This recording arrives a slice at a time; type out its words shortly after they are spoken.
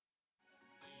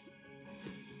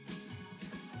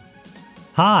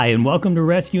Hi, and welcome to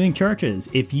Rescuing Churches.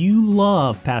 If you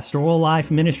love pastoral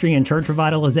life, ministry, and church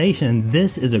revitalization,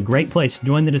 this is a great place to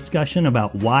join the discussion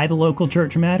about why the local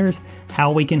church matters,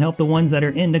 how we can help the ones that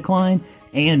are in decline,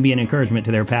 and be an encouragement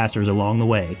to their pastors along the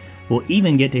way. We'll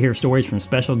even get to hear stories from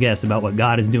special guests about what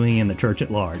God is doing in the church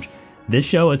at large. This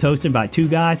show is hosted by two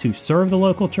guys who serve the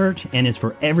local church and is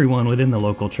for everyone within the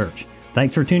local church.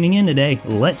 Thanks for tuning in today.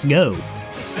 Let's go.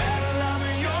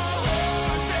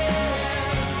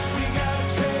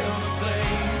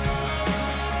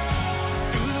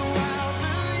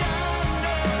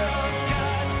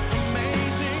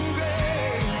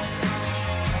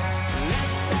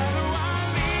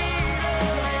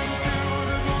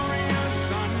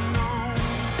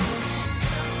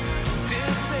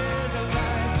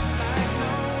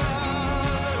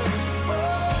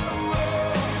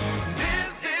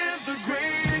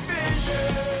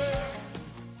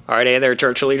 All right, hey there,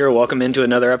 church leader. Welcome into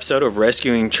another episode of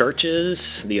Rescuing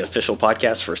Churches, the official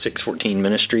podcast for 614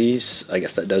 Ministries. I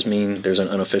guess that does mean there's an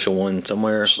unofficial one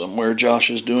somewhere. Somewhere Josh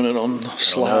is doing it on the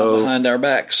slide behind our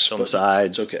backs. On the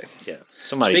sides. It's okay. Yeah.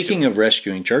 Speaking of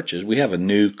rescuing churches, we have a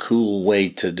new cool way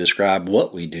to describe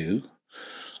what we do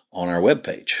on our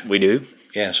webpage. We do?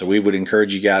 Yeah, so we would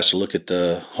encourage you guys to look at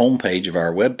the homepage of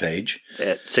our webpage.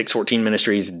 At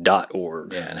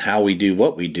 614ministries.org. Yeah, and how we do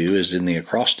what we do is in the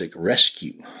acrostic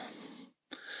rescue.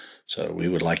 So we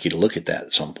would like you to look at that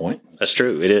at some point. That's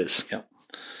true. It is. Yep.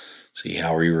 See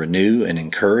how we renew and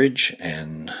encourage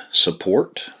and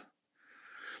support,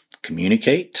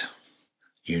 communicate,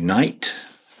 unite,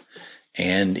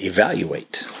 and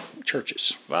evaluate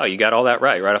churches. Wow, you got all that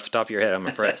right off the top of your head. I'm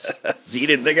impressed. You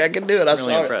didn't think I could do it. I'm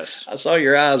really impressed. I saw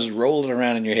your eyes rolling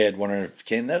around in your head wondering,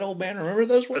 can that old man remember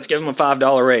those words? Let's give him a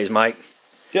 $5 raise, Mike.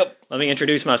 Yep. Let me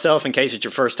introduce myself in case it's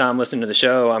your first time listening to the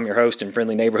show. I'm your host and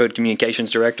friendly neighborhood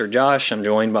communications director, Josh. I'm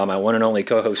joined by my one and only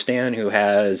co-host, Stan, who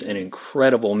has an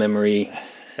incredible memory.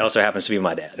 He also happens to be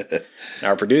my dad.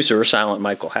 Our producer, Silent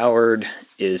Michael Howard,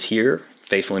 is here,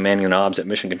 faithfully manning the knobs at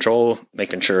Mission Control,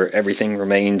 making sure everything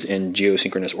remains in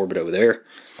geosynchronous orbit over there.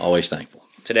 Always thankful.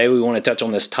 Today we want to touch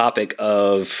on this topic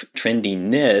of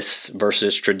trendiness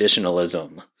versus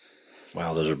traditionalism.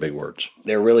 Wow, those are big words.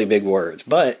 They're really big words,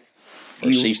 but for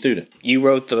a C student. You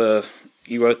wrote the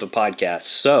podcast.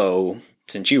 So,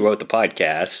 since you wrote the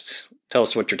podcast, tell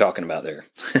us what you're talking about there.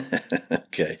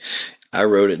 Okay. I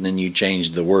wrote it and then you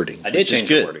changed the wording. I did change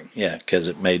the wording. Yeah, because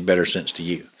it made better sense to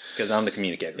you. Because I'm the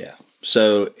communicator. Yeah.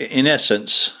 So, in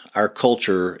essence, our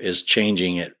culture is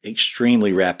changing at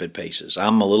extremely rapid paces.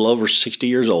 I'm a little over 60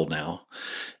 years old now.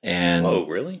 And oh,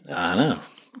 really? I know.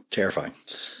 Terrifying.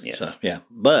 Yeah. So, yeah.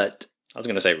 But I was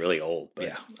going to say really old, but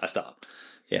yeah. I stopped.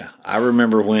 Yeah. I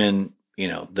remember when,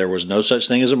 there was no such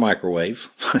thing as a microwave.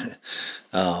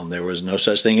 There was no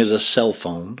such thing as a cell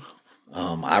phone.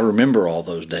 I remember all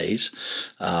those days.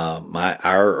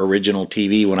 Our original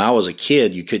TV, when I was a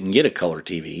kid, you couldn't get a color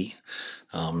TV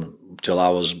until I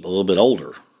was a little bit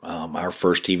older. Our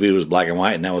first TV was black and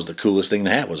white, and that was the coolest thing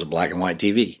to have, was a black and white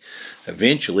TV.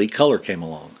 Eventually, color came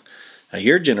along. Now,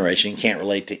 your generation can't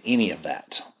relate to any of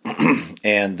that.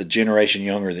 And the generation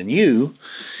younger than you,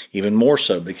 even more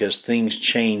so, because things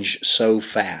change so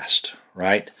fast,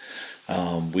 right?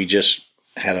 We've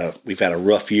had a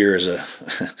rough year as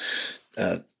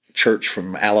a church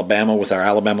from Alabama with our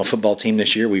Alabama football team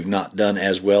this year. We've not done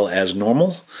as well as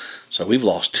normal. So we've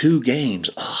lost 2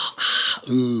 games.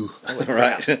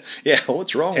 Right? Yeah.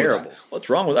 What's wrong? Terrible. What's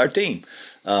wrong with our team?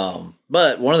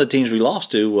 But one of the teams we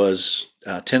lost to was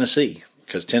Tennessee,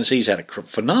 because Tennessee's had a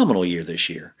phenomenal year this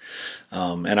year.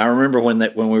 And I remember when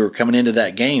we were coming into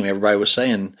that game, everybody was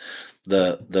saying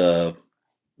the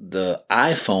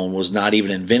iPhone was not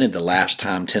even invented the last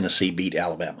time Tennessee beat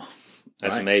Alabama.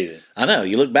 That's right? Amazing. I know.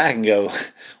 You look back and go,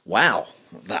 wow,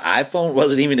 the iPhone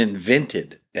wasn't even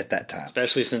invented at that time.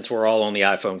 Especially since we're all on the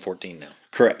iPhone 14 now.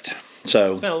 Correct.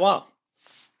 So it's been a while.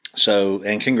 So,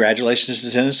 and congratulations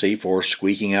to Tennessee for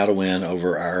squeaking out a win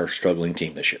over our struggling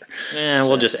team this year.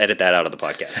 We'll just edit that out of the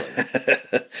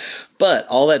podcast later. But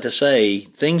all that to say,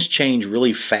 things change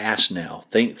really fast now.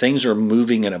 Things are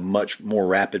moving at a much more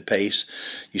rapid pace.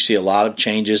 You see a lot of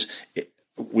changes.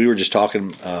 We were just talking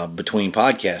between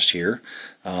podcasts here.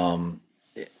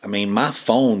 My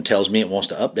phone tells me it wants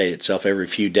to update itself every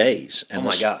few days. And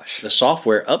gosh. The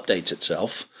software updates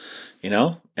itself,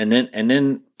 and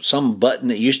then some button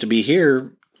that used to be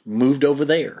here moved over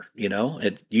there.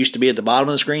 It used to be at the bottom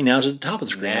of the screen. Now it's at the top of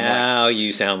the screen. Now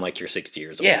you sound like you're 60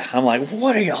 years old. Yeah. I'm like,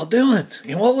 what are y'all doing?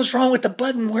 What was wrong with the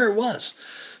button where it was?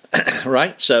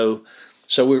 Right. So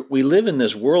we live in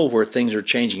this world where things are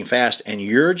changing fast, and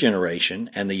your generation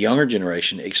and the younger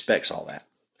generation expects all that.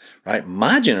 Right.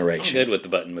 My generation. I'm good with the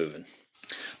button moving.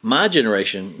 My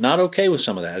generation, not okay with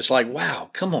some of that. It's like, wow,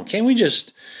 come on, can't you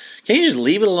just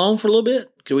leave it alone for a little bit?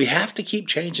 Do we have to keep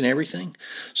changing everything?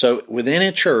 So within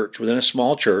a church, within a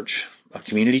small church, a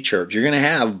community church, you're going to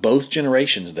have both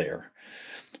generations there,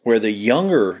 where the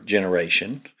younger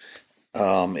generation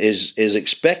is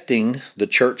expecting the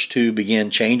church to begin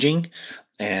changing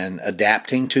and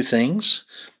adapting to things,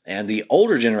 and the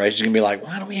older generation is going to be like,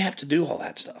 why do we have to do all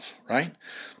that stuff, right?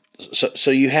 So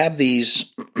you have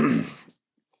these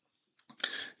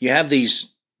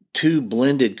two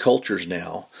blended cultures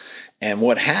now, and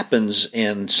what happens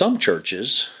in some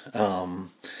churches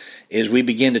is we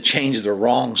begin to change the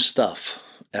wrong stuff.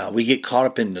 We get caught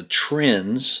up in the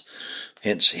trends,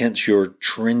 hence your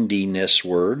trendiness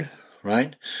word,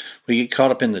 right? We get caught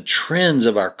up in the trends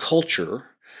of our culture,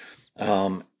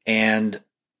 and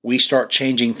we start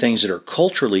changing things that are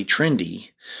culturally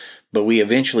trendy, but we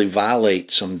eventually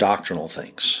violate some doctrinal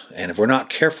things. And if we're not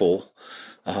careful,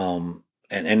 and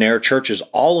there are churches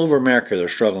all over America that are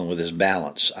struggling with this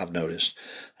balance, I've noticed.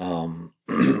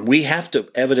 We have to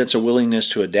evidence a willingness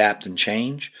to adapt and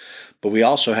change, but we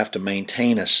also have to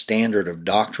maintain a standard of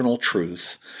doctrinal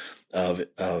truth,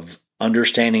 of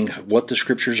understanding what the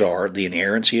Scriptures are, the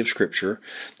inerrancy of Scripture,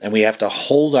 and we have to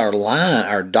hold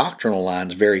our doctrinal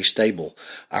lines very stable.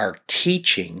 Our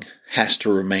teaching has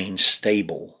to remain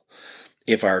stable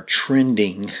if our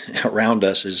trending around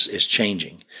us is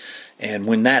changing. And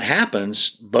when that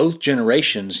happens, both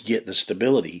generations get the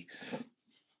stability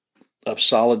of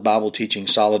solid Bible teaching,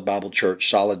 solid Bible church,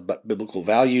 solid biblical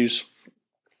values,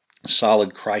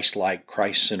 solid Christ-like,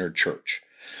 Christ-centered church.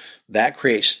 That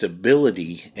creates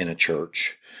stability in a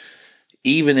church,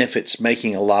 even if it's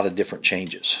making a lot of different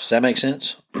changes. Does that make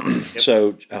sense? Yep.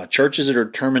 So churches that are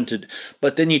determined to,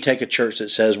 but then you take a church that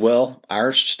says, well,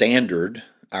 our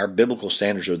biblical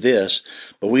standards are this,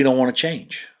 but we don't want to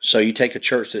change. So you take a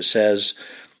church that says,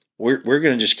 we're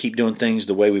going to just keep doing things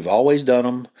the way we've always done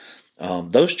them.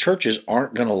 Those churches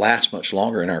aren't going to last much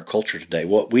longer in our culture today.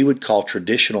 What we would call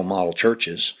traditional model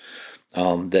churches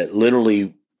that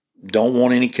literally don't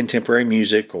want any contemporary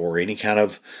music or any kind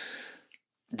of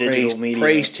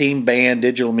praise team band,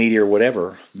 digital media, or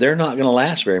whatever, they're not going to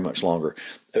last very much longer.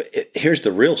 Here's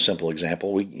the real simple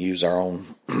example. We use our own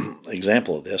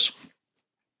example of this.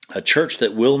 A church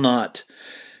that will not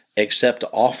accept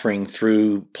offering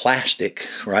through plastic,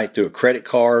 right? Through a credit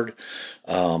card,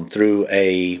 through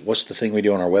what's the thing we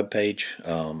do on our webpage?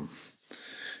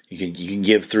 You can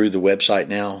give through the website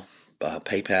now,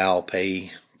 PayPal,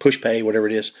 PushPay, whatever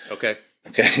it is. Okay.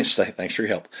 Thanks for your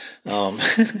help.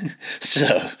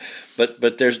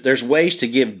 But there's ways to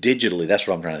give digitally. That's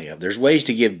what I'm trying to think of. There's ways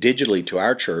to give digitally to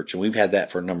our church, and we've had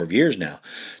that for a number of years now.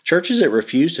 Churches that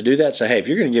refuse to do that say, hey, if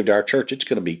you're going to give to our church, it's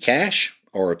going to be cash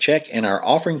or a check and our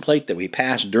offering plate that we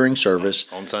pass during service.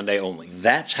 On Sunday only.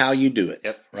 That's how you do it,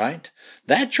 yep. Right?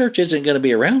 That church isn't going to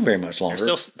be around very much longer.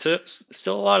 There's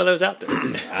still a lot of those out there.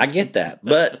 I get that.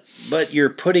 But you're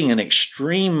putting an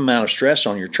extreme amount of stress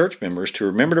on your church members to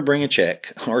remember to bring a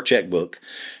check or checkbook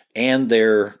and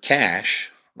their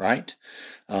cash, right?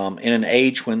 In an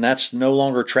age when that's no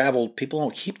longer traveled, people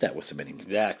don't keep that with them anymore.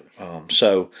 Exactly.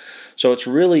 So it's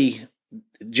really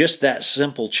just that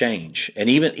simple change. And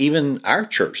even our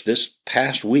church this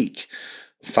past week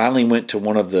finally went to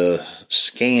one of the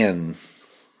scan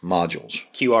modules.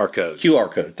 QR codes.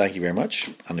 QR code. Thank you very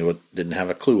much. I didn't have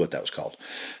a clue what that was called.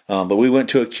 But we went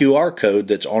to a QR code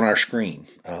that's on our screen.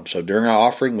 So during our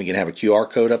offering, we can have a QR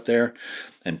code up there,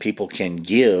 and people can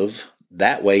give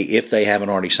that way if they haven't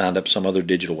already signed up some other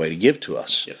digital way to give to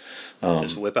us. Yep.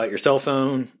 Just whip out your cell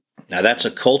phone. Now that's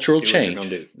a cultural change. What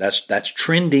you're gonna do. That's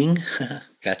trending.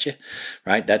 Gotcha.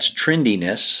 Right? That's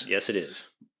trendiness. Yes, it is.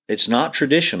 It's not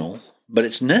traditional, but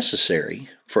it's necessary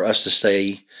for us to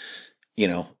stay,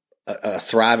 a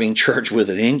thriving church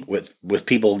with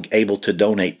people able to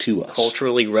donate to us.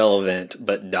 Culturally relevant,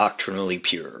 but doctrinally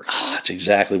pure. Oh, that's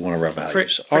exactly one of our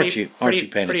values. Aren't you paying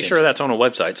attention? Pretty sure that's on a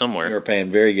website somewhere. You're paying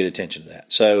very good attention to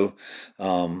that. So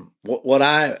what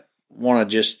I want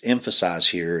to just emphasize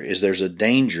here is there's a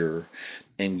danger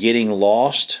in getting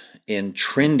lost in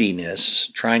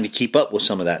trendiness, trying to keep up with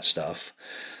some of that stuff,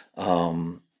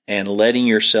 and letting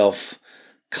yourself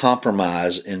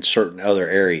compromise in certain other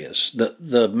areas.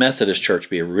 The Methodist Church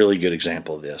be a really good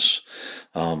example of this.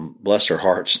 Bless their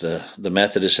hearts, the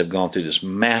Methodists have gone through this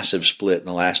massive split in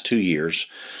the last 2 years,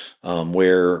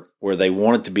 where they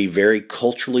wanted to be very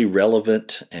culturally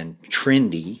relevant and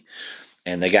trendy,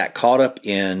 and they got caught up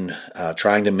in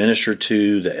trying to minister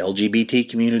to the LGBT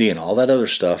community and all that other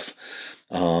stuff,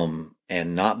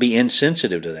 and not be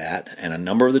insensitive to that. And a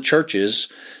number of the churches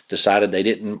decided they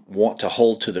didn't want to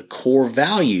hold to the core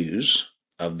values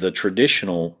of the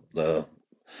traditional, the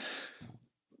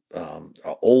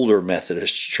older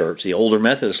Methodist church, the older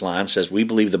Methodist line says we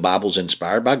believe the Bible's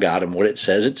inspired by God and what it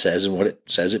says and what it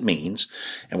says it means,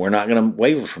 and we're not going to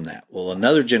waver from that. Well,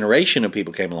 another generation of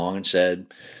people came along and said,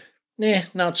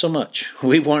 not so much.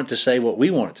 We want it to say what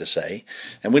we want it to say,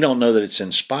 and we don't know that it's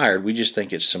inspired. We just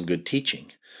think it's some good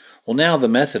teaching. Well, now the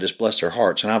Methodists, bless their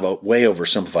hearts, and I've way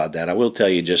oversimplified that. I will tell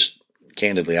you just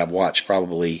candidly, I've watched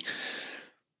probably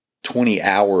 20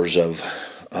 hours of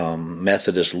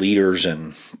Methodist leaders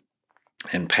and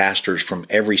pastors from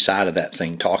every side of that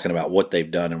thing talking about what they've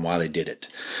done and why they did it.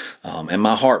 And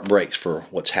my heart breaks for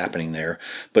what's happening there,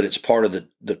 but it's part of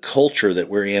the culture that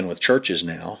we're in with churches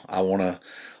now. I want to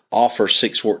offer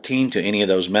 614 to any of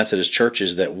those Methodist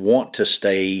churches that want to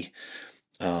stay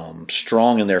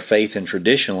strong in their faith and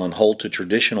traditional and hold to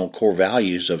traditional core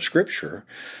values of Scripture.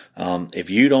 If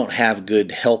you don't have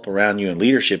good help around you in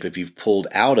leadership, if you've pulled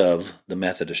out of the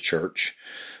Methodist Church,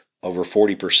 over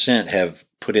 40% have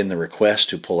put in the request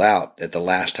to pull out. At the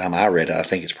last time I read it, I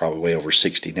think it's probably way over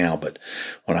 60 now, but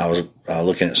when I was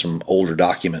looking at some older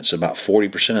documents, about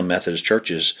 40% of Methodist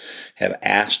churches have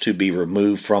asked to be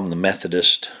removed from the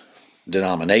Methodist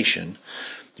denomination,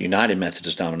 United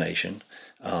Methodist denomination,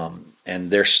 and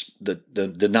there's the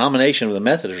denomination of the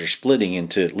Methodists are splitting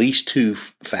into at least two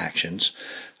factions,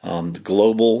 the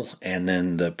global and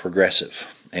then the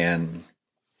progressive. And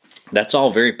that's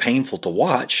all very painful to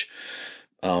watch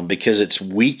because it's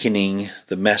weakening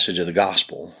the message of the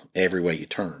gospel every way you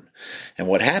turn. And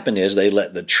what happened is they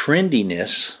let the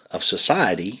trendiness of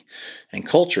society and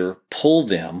culture pull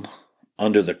them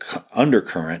under the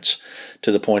undercurrents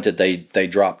to the point that they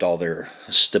dropped all their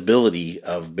stability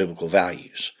of biblical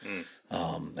values.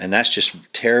 And that's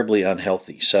just terribly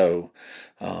unhealthy. So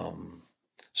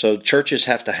churches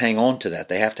have to hang on to that.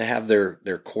 They have to have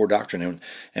their core doctrine.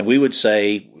 And we would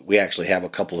say, we actually have a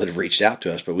couple that have reached out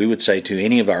to us, but we would say to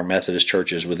any of our Methodist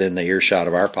churches within the earshot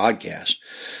of our podcast,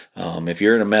 if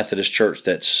you're in a Methodist church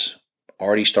that's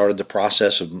already started the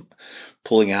process of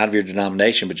pulling out of your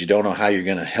denomination, but you don't know how you're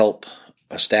going to help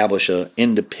establish an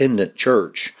independent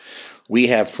church, we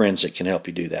have friends that can help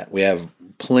you do that. We have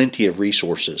plenty of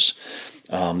resources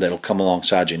that'll come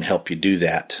alongside you and help you do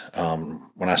that.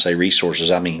 When I say resources,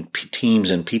 I mean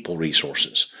teams and people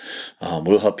resources.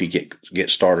 We'll help you get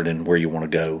started in where you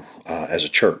want to go as a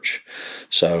church.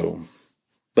 So,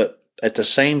 but at the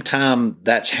same time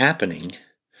that's happening,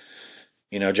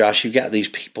 Josh, you've got these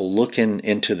people looking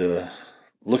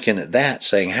at that,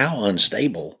 saying how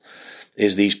unstable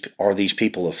are these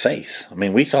people of faith? I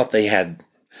mean, we thought they had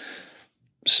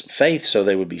faith so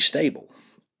they would be stable,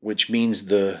 which means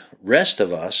the rest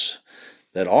of us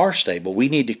that are stable, we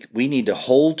need to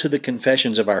hold to the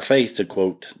confessions of our faith, to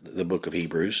quote the book of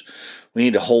Hebrews. We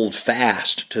need to hold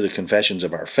fast to the confessions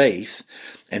of our faith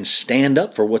and stand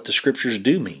up for what the Scriptures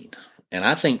do mean. And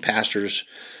I think pastors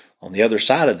on the other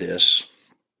side of this,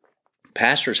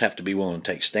 pastors have to be willing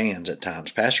to take stands at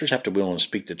times. Pastors have to be willing to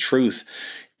speak the truth,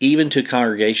 even to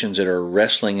congregations that are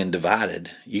wrestling and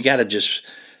divided. You got to just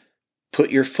put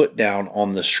your foot down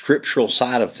on the scriptural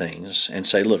side of things and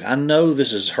say, look, I know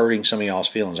this is hurting some of y'all's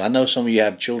feelings. I know some of you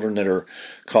have children that are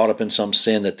caught up in some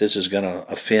sin that this is going to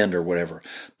offend or whatever.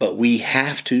 But we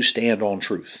have to stand on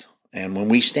truth. And when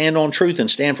we stand on truth and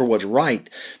stand for what's right,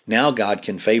 now God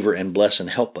can favor and bless and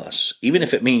help us, even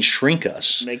if it means shrink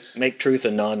us. Make truth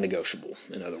a non-negotiable,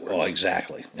 in other words. Oh,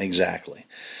 exactly.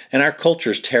 And our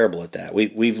culture is terrible at that.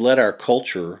 We've let our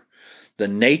culture... The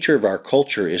nature of our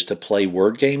culture is to play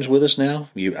word games with us now.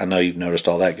 I know you've noticed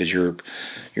all that because you're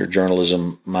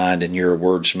journalism mind and you're a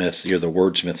wordsmith. You're the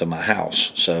wordsmith of my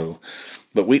house. So,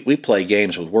 but we play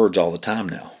games with words all the time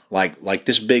now. Like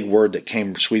this big word that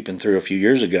came sweeping through a few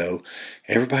years ago.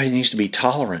 Everybody needs to be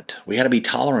tolerant. We got to be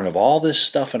tolerant of all this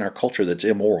stuff in our culture that's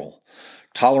immoral.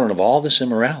 Tolerant of all this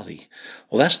immorality.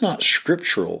 Well, that's not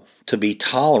scriptural to be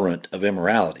tolerant of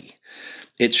immorality.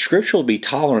 It's scriptural to be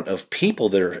tolerant of people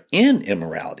that are in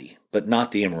immorality, but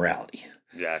not the immorality.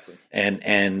 Exactly.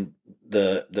 And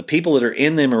the people that are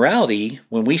in the immorality,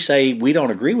 when we say we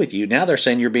don't agree with you, now they're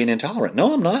saying you're being intolerant.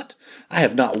 No, I'm not. I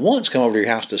have not once come over to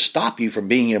your house to stop you from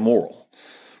being immoral,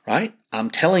 right? I'm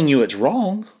telling you it's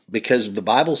wrong because the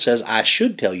Bible says I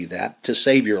should tell you that to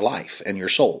save your life and your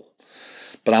soul.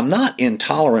 But I'm not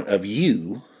intolerant of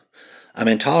you. I'm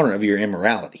intolerant of your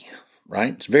immorality,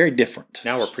 right? It's very different.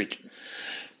 Now we're preaching.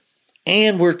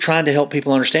 And we're trying to help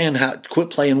people understand how to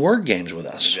quit playing word games with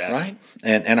us, exactly. Right?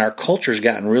 And our culture's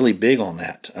gotten really big on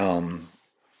that.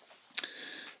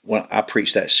 When I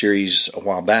preached that series a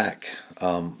while back,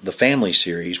 the family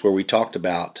series, where we talked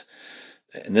about,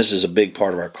 and this is a big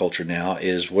part of our culture now,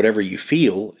 is whatever you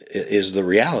feel is the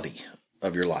reality.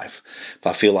 of your life. If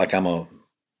I feel like I'm a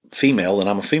female, then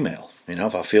I'm a female.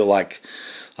 If I feel like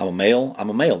I'm a male, I'm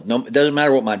a male. No, it doesn't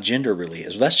matter what my gender really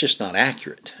is. That's just not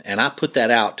accurate. And I put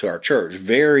that out to our church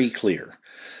very clear,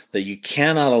 that you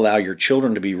cannot allow your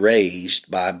children to be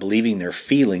raised by believing their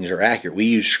feelings are accurate. We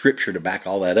use Scripture to back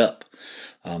all that up.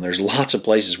 There's lots of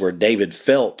places where David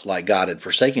felt like God had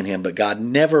forsaken him, but God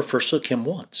never forsook him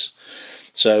once.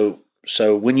 So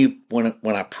when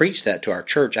I preached that to our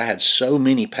church, I had so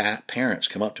many parents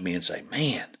come up to me and say,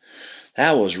 "Man,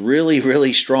 that was really,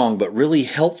 really strong, but really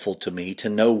helpful to me to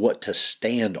know what to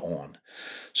stand on."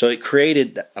 So it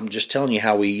created, I'm just telling you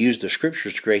how we use the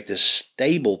Scriptures to create this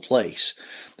stable place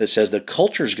that says the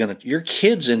culture is your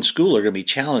kids in school are going to be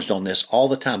challenged on this all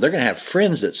the time. They're going to have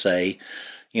friends that say,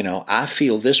 "I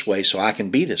feel this way, so I can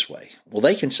be this way." Well,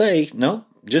 they can say, "No,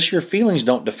 just your feelings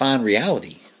don't define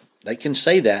reality." They can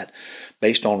say that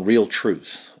based on real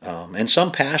truth. And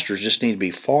some pastors just need to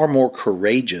be far more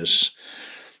courageous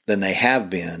than they have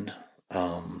been.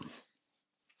 And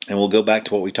we'll go back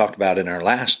to what we talked about in our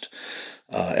last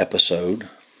episode.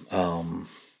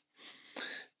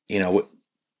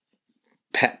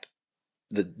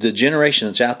 The generation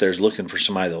that's out there is looking for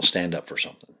somebody that'll stand up for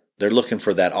something. They're looking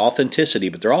for that authenticity,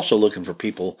 but they're also looking for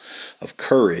people of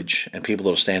courage and people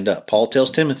that'll stand up. Paul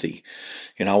tells Timothy,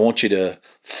 I want you to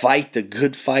fight the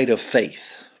good fight of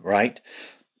faith, right?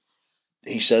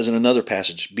 He says in another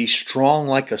passage, be strong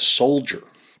like a soldier.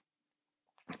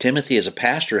 Timothy, as a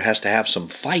pastor, has to have some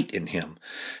fight in him,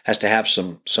 has to have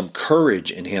some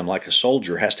courage in him like a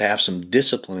soldier, has to have some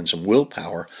discipline and some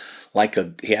willpower,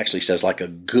 he actually says like a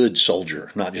good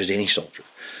soldier, not just any soldier.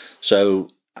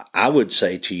 So I would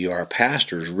say to you, our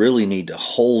pastors really need to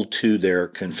hold to their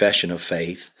confession of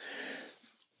faith,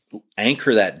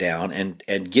 anchor that down,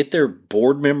 and get their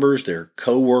board members, their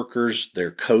co-workers,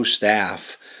 their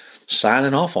co-staff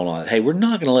signing off on it. Hey, we're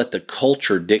not going to let the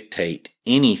culture dictate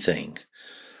anything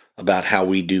about how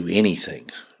we do anything.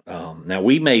 Now,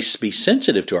 we may be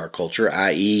sensitive to our culture,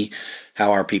 i.e.,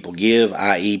 how our people give,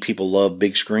 i.e., people love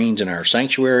big screens in our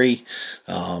sanctuary.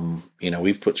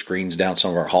 We've put screens down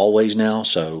some of our hallways now,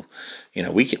 so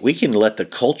we can let the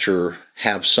culture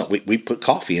have some. We put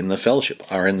coffee in the fellowship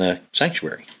or in the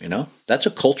sanctuary. That's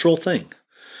a cultural thing.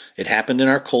 It happened in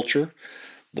our culture.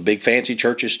 The big fancy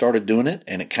churches started doing it,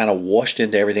 and it kind of washed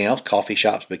into everything else. Coffee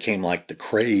shops became like the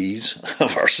craze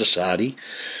of our society.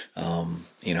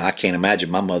 I can't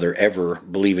imagine my mother ever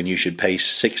believing you should pay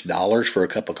 $6 for a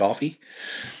cup of coffee.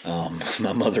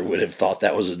 My mother would have thought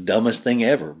that was the dumbest thing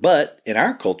ever. But in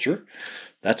our culture,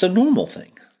 that's a normal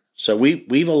thing. So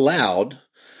we've allowed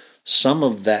some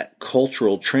of that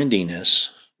cultural trendiness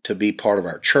to be part of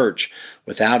our church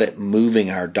without it moving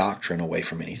our doctrine away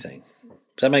from anything.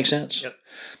 Does that make sense? Yep.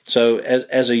 So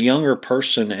as a younger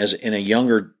person, as in a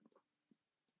younger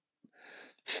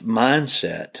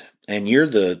mindset, and you're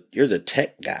the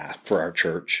tech guy for our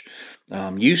church,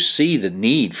 you see the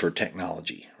need for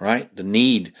technology, right? The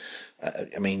need.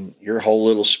 Your whole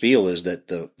little spiel is that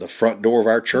the front door of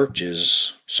our church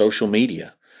is social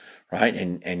media, right?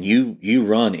 And you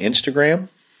run Instagram,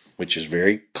 which is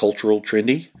very cultural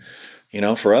trendy.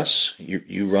 For us,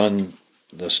 you run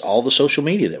all the social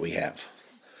media that we have.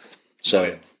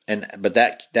 So, but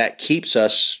that keeps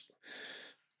us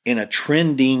in a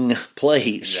trending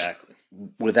place. Exactly.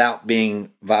 Without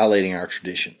violating our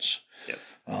traditions. Yep.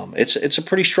 It's a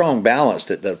pretty strong balance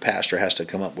that the pastor has to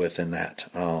come up with in that.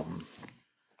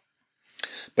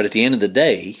 But at the end of the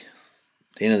day,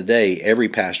 every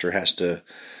pastor has to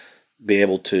be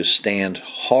able to stand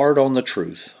hard on the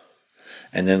truth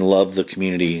and then love the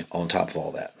community on top of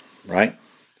all that, right?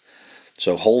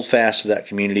 So hold fast to that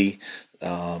community.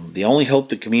 The only hope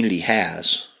the community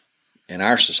has in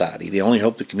our society,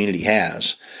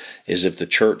 is if the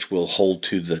church will hold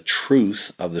to the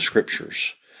truth of the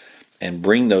Scriptures and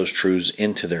bring those truths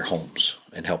into their homes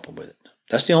and help them with it.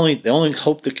 That's the only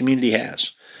hope the community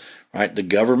has, right? The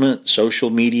government, social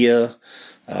media,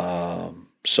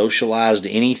 socialized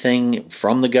anything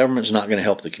from the government is not going to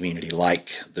help the community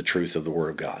like the truth of the Word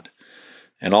of God.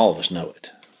 And all of us know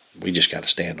it. We just got to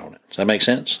stand on it. Does that make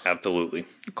sense? Absolutely.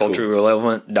 Culturally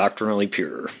relevant, doctrinally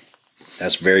pure.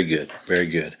 That's very good. Very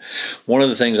good. One of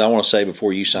the things I want to say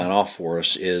before you sign off for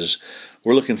us is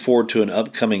we're looking forward to an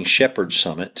upcoming Shepherd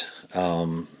Summit,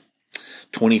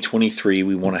 2023.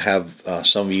 We want to have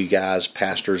some of you guys,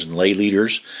 pastors and lay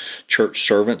leaders, church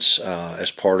servants, as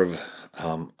part of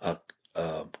a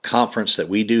conference that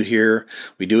we do here.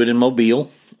 We do it in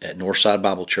Mobile at Northside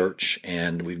Bible Church,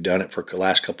 and we've done it for the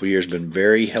last couple of years. Been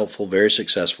very helpful, very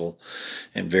successful,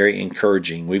 and very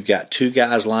encouraging. We've got 2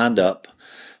 guys lined up.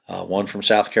 One from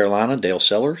South Carolina, Dale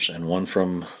Sellers, and one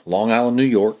from Long Island, New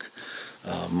York,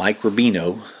 Mike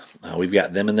Rubino. We've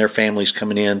got them and their families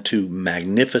coming in, two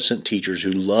magnificent teachers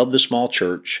who love the small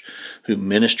church, who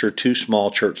minister to small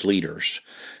church leaders.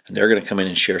 And they're going to come in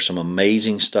and share some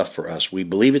amazing stuff for us. We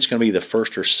believe it's going to be the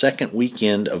first or second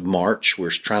weekend of March. We're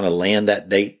trying to land that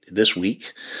date this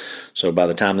week. So by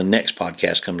the time the next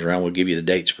podcast comes around, we'll give you the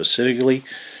date specifically.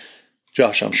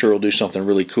 Josh, I'm sure we'll do something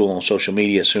really cool on social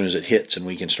media as soon as it hits and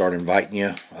we can start inviting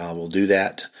you. We'll do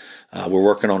that. We're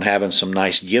working on having some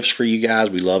nice gifts for you guys.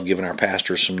 We love giving our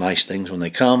pastors some nice things when they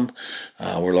come.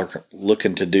 We're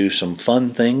looking to do some fun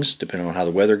things, depending on how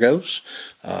the weather goes,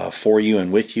 for you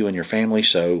and with you and your family.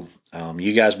 So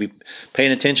you guys be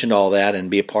paying attention to all that and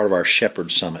be a part of our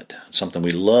Shepherd Summit. Something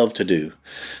we love to do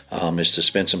is to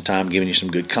spend some time giving you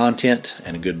some good content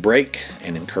and a good break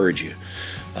and encourage you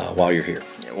while you're here.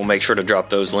 Yeah, we'll make sure to drop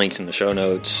those links in the show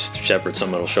notes. The Shepherd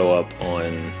Summit will show up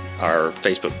on our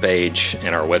Facebook page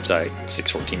and our website,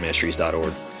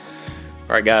 614ministries.org. All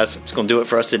right, guys, it's going to do it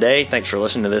for us today. Thanks for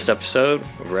listening to this episode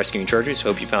of Rescuing Churches.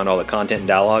 Hope you found all the content and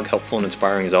dialogue helpful and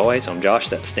inspiring as always. I'm Josh,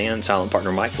 that's Stan, silent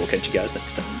partner Mike. We'll catch you guys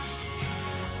next time.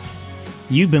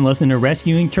 You've been listening to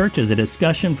Rescuing Churches, a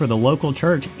discussion for the local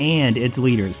church and its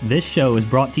leaders. This show is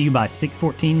brought to you by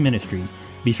 614 Ministries.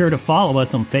 Be sure to follow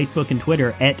us on Facebook and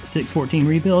Twitter at 614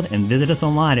 Rebuild and visit us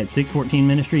online at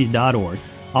 614ministries.org.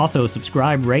 Also,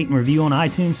 subscribe, rate, and review on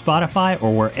iTunes, Spotify,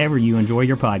 or wherever you enjoy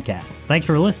your podcasts. Thanks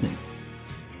for listening.